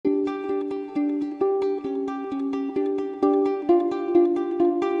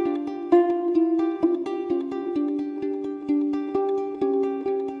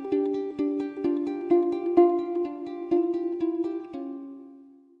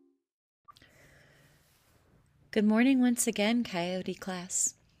Good morning once again, Coyote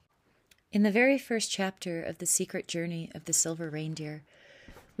class. In the very first chapter of The Secret Journey of the Silver Reindeer,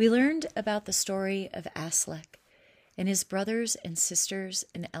 we learned about the story of Aslak and his brothers and sisters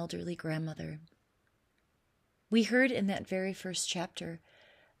and elderly grandmother. We heard in that very first chapter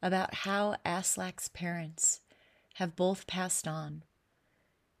about how Aslak's parents have both passed on,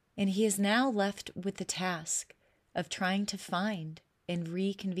 and he is now left with the task of trying to find and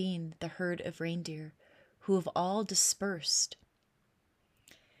reconvene the herd of reindeer who have all dispersed.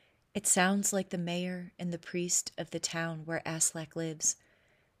 It sounds like the mayor and the priest of the town where Aslak lives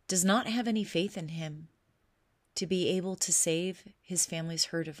does not have any faith in him to be able to save his family's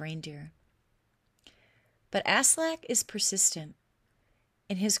herd of reindeer. But Aslak is persistent,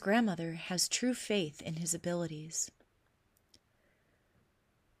 and his grandmother has true faith in his abilities.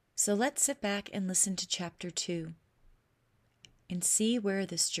 So let's sit back and listen to Chapter 2 and see where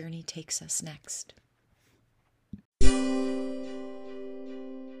this journey takes us next.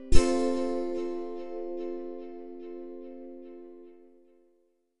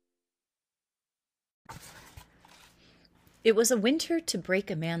 It was a winter to break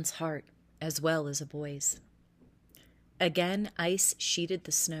a man's heart as well as a boy's. Again ice sheeted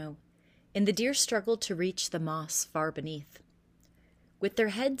the snow, and the deer struggled to reach the moss far beneath. With their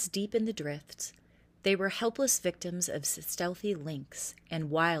heads deep in the drifts, they were helpless victims of stealthy lynx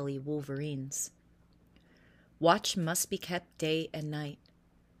and wily wolverines. Watch must be kept day and night,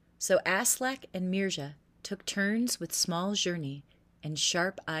 so Aslak and Mirja took turns with Small Journey and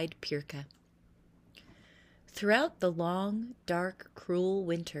sharp-eyed Pirka. Throughout the long, dark, cruel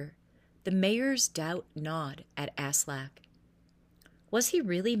winter, the mayor's doubt gnawed at Aslak. Was he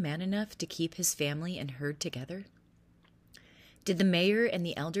really man enough to keep his family and herd together? Did the mayor and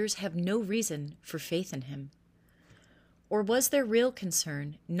the elders have no reason for faith in him? Or was their real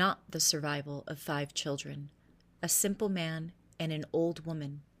concern not the survival of 5 children, a simple man and an old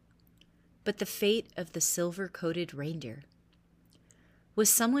woman, but the fate of the silver-coated reindeer? Was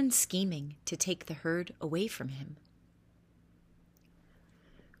someone scheming to take the herd away from him?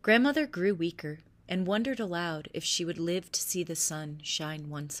 Grandmother grew weaker and wondered aloud if she would live to see the sun shine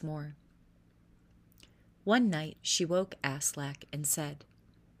once more. One night she woke Aslak and said,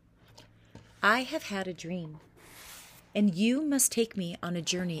 "I have had a dream, and you must take me on a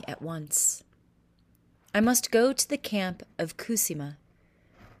journey at once. I must go to the camp of Kusima,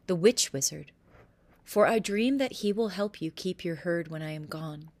 the witch wizard, for I dream that he will help you keep your herd when I am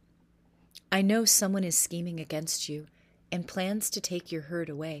gone. I know someone is scheming against you and plans to take your herd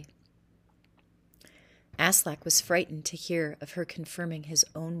away." Aslak was frightened to hear of her confirming his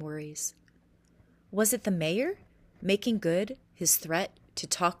own worries. Was it the mayor making good his threat to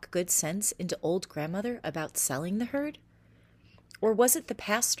talk good sense into old grandmother about selling the herd? Or was it the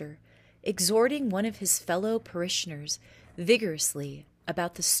pastor exhorting one of his fellow parishioners vigorously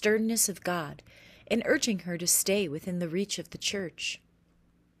about the sternness of God and urging her to stay within the reach of the church?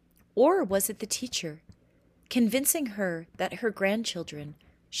 Or was it the teacher convincing her that her grandchildren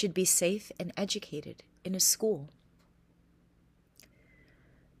should be safe and educated in a school?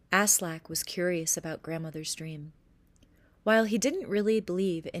 Aslak was curious about grandmother's dream. While he didn't really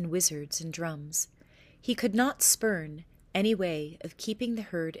believe in wizards and drums, he could not spurn any way of keeping the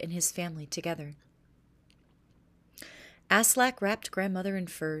herd and his family together. Aslak wrapped grandmother in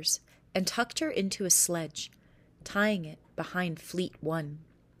furs and tucked her into a sledge, tying it behind Fleet 1,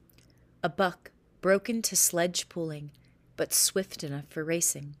 a buck broken to sledge pulling, but swift enough for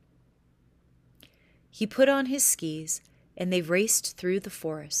racing. He put on his skis, and they raced through the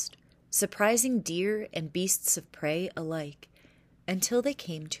forest, surprising deer and beasts of prey alike, until they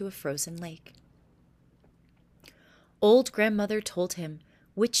came to a frozen lake. Old grandmother told him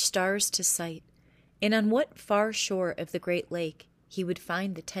which stars to sight, and on what far shore of the great lake he would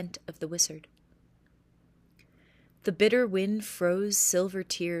find the tent of the wizard. The bitter wind froze silver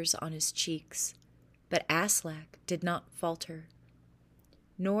tears on his cheeks, but Aslak did not falter,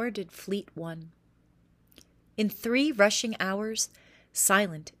 nor did Fleet 1. In 3 rushing hours,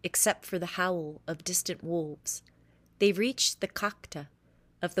 silent except for the howl of distant wolves, they reached the Kakta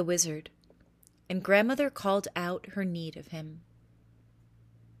of the wizard, and grandmother called out her need of him.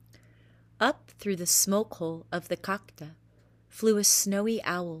 Up through the smoke hole of the Kakta flew a snowy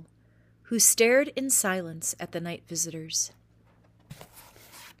owl, who stared in silence at the night visitors.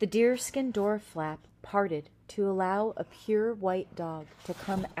 The deerskin door flap parted to allow a pure white dog to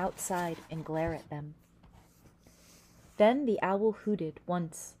come outside and glare at them. Then the owl hooted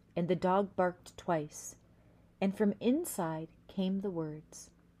once, and the dog barked twice, and from inside came the words,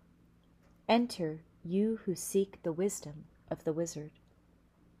 "Enter, you who seek the wisdom of the wizard."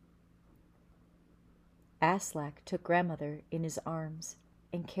 Aslak took grandmother in his arms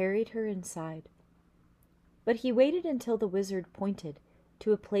and carried her inside. But he waited until the wizard pointed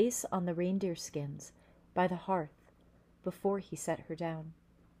to a place on the reindeer skins by the hearth before he set her down.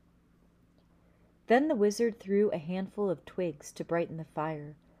 Then the wizard threw a handful of twigs to brighten the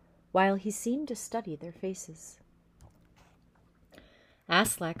fire, while he seemed to study their faces.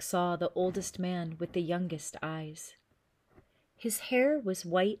 Aslak saw the oldest man with the youngest eyes. His hair was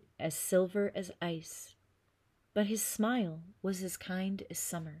white as silver as ice, but his smile was as kind as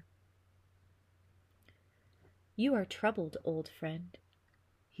summer. "You are troubled, old friend,"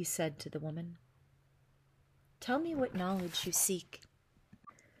 he said to the woman. "Tell me what knowledge you seek."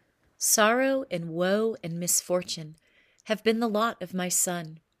 "Sorrow and woe and misfortune have been the lot of my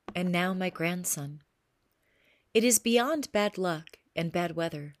son, and now my grandson. It is beyond bad luck and bad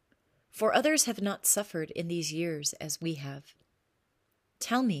weather, for others have not suffered in these years as we have.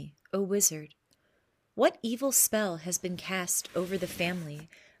 Tell me, O wizard, what evil spell has been cast over the family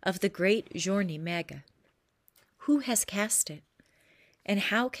of the great Jorni Maga? Who has cast it, and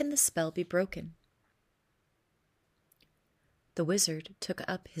how can the spell be broken?" The wizard took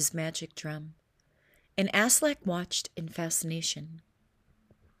up his magic drum, and Aslak watched in fascination.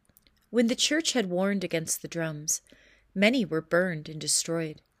 When the church had warned against the drums, many were burned and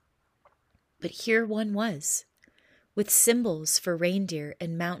destroyed. But here one was, with symbols for reindeer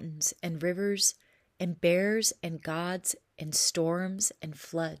and mountains and rivers and bears and gods and storms and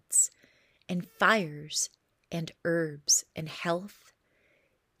floods and fires and herbs and health,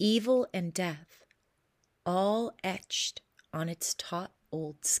 evil and death, all etched on its taut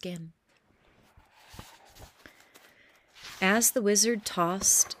old skin. As the wizard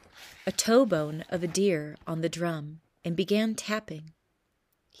tossed a toe bone of a deer on the drum and began tapping,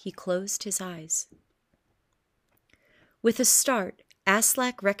 he closed his eyes. With a start,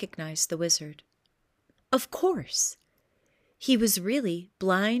 Aslak recognized the wizard. Of course! He was really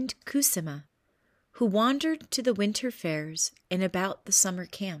blind Kusima, who wandered to the winter fairs and about the summer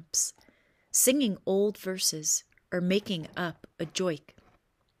camps, singing old verses or making up a joik,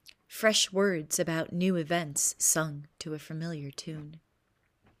 fresh words about new events sung to a familiar tune.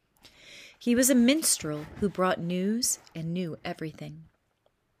 He was a minstrel who brought news and knew everything.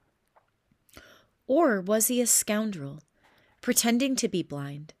 Or was he a scoundrel, pretending to be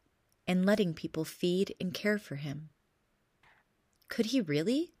blind and letting people feed and care for him? Could he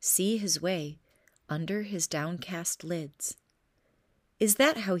really see his way under his downcast lids? Is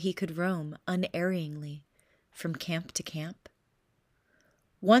that how he could roam unerringly from camp to camp?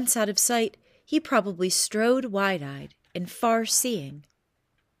 Once out of sight, he probably strode wide-eyed and far-seeing.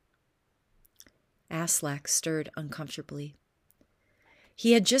 Aslak stirred uncomfortably.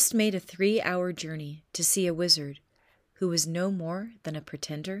 He had just made a 3-hour journey to see a wizard who was no more than a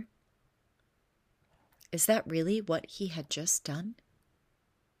pretender. Is that really what he had just done?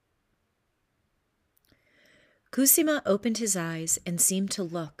 Kusima opened his eyes and seemed to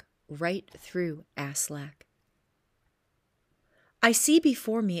look right through Aslak. "I see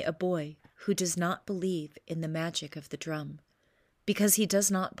before me a boy who does not believe in the magic of the drum, because he does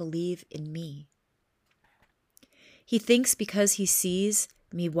not believe in me. He thinks because he sees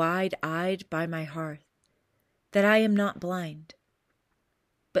me wide-eyed by my hearth, that I am not blind.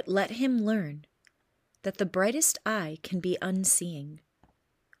 But let him learn that the brightest eye can be unseeing,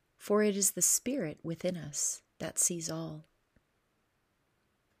 for it is the spirit within us that sees all."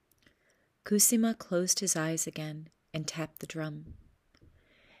 Kusima closed his eyes again and tapped the drum.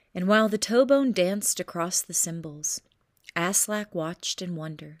 And while the toe bone danced across the cymbals, Aslak watched in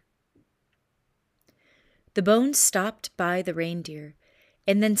wonder. The bone stopped by the reindeer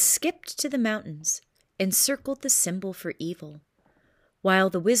and then skipped to the mountains and circled the symbol for evil, while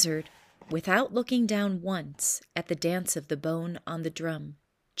the wizard, without looking down once at the dance of the bone on the drum,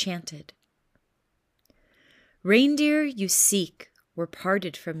 chanted, "Reindeer you seek were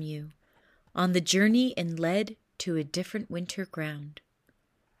parted from you on the journey and led to a different winter ground.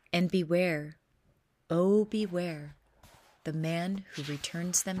 And beware, oh beware, the man who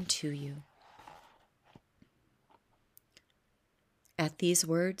returns them to you." At these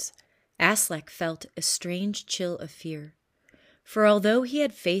words, Aslak felt a strange chill of fear, for although he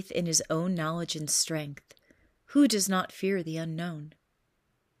had faith in his own knowledge and strength, who does not fear the unknown?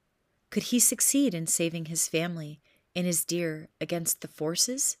 Could he succeed in saving his family and his deer against the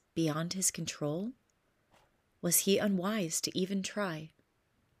forces beyond his control? Was he unwise to even try?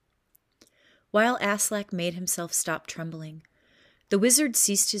 While Aslak made himself stop trembling, the wizard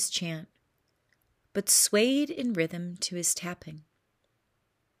ceased his chant, but swayed in rhythm to his tapping.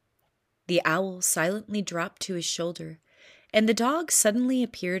 The owl silently dropped to his shoulder, and the dog suddenly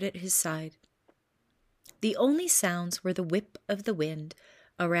appeared at his side. The only sounds were the whip of the wind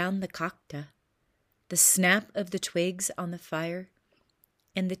around the cacta, the snap of the twigs on the fire,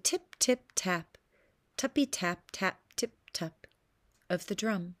 and the tip-tip-tap, tuppy-tap-tap-tip-tup of the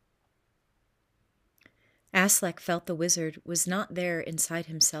drum. Aslak felt the wizard was not there inside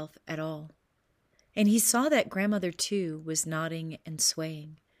himself at all, and he saw that grandmother too was nodding and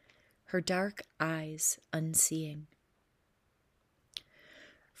swaying, her dark eyes unseeing.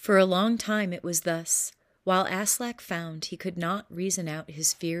 For a long time it was thus, while Aslak found he could not reason out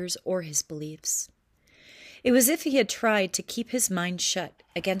his fears or his beliefs. It was as if he had tried to keep his mind shut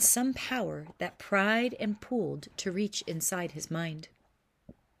against some power that pried and pulled to reach inside his mind.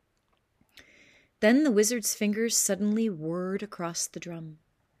 Then the wizard's fingers suddenly whirred across the drum.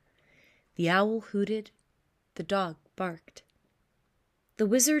 The owl hooted, the dog barked. The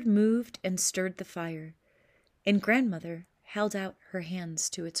wizard moved and stirred the fire, and grandmother held out her hands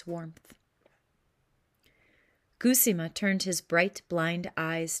to its warmth. Cosima turned his bright, blind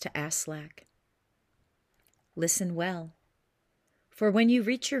eyes to Aslak. Listen well, for when you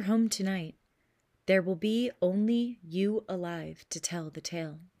reach your home tonight, there will be only you alive to tell the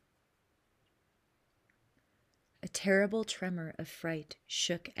tale. A terrible tremor of fright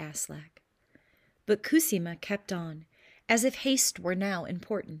shook Aslak, but Cosima kept on, as if haste were now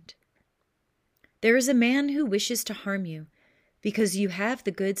important. There is a man who wishes to harm you, because you have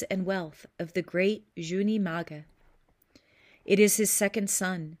the goods and wealth of the great Juni Maga. It is his second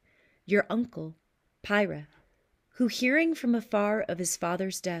son, your uncle, Pyra, who, hearing from afar of his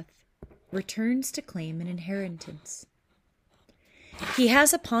father's death, returns to claim an inheritance. He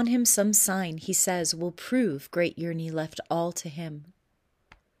has upon him some sign he says will prove great Yurni left all to him.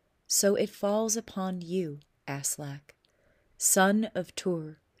 So it falls upon you, Aslak, son of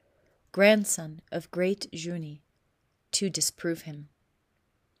Tur, grandson of great Juni, to disprove him.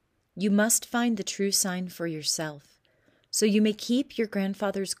 You must find the true sign for yourself, so you may keep your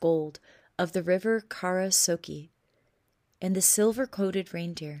grandfather's gold of the river Kara-Soki and the silver-coated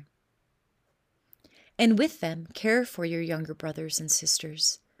reindeer. And with them care for your younger brothers and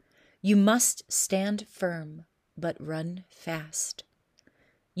sisters. You must stand firm, but run fast.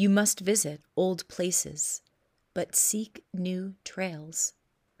 You must visit old places, but seek new trails.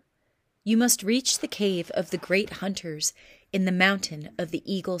 You must reach the cave of the great hunters in the mountain of the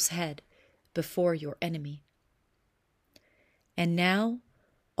Eagle's Head before your enemy. And now,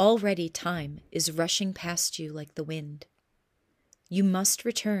 already time is rushing past you like the wind. You must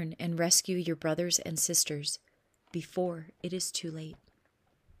return and rescue your brothers and sisters before it is too late.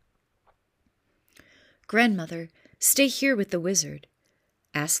 Grandmother, stay here with the wizard,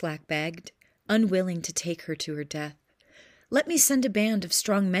 Aslak begged, unwilling to take her to her death. Let me send a band of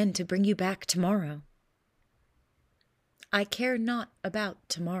strong men to bring you back tomorrow. I care not about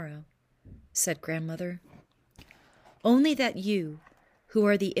tomorrow, said grandmother. Only that you, who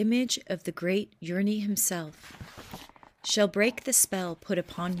are the image of the great Yurni himself, shall break the spell put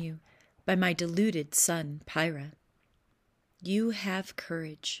upon you by my deluded son Pyra. You have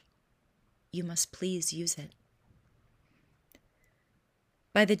courage. You must please use it.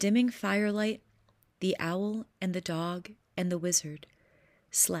 By the dimming firelight, the owl and the dog and the wizard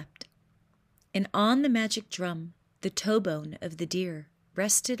slept, and on the magic drum the toe bone of the deer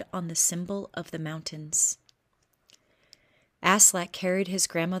rested on the symbol of the mountains. Aslak carried his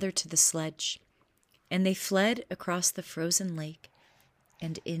grandmother to the sledge, and they fled across the frozen lake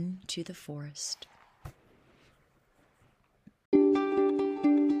and into the forest.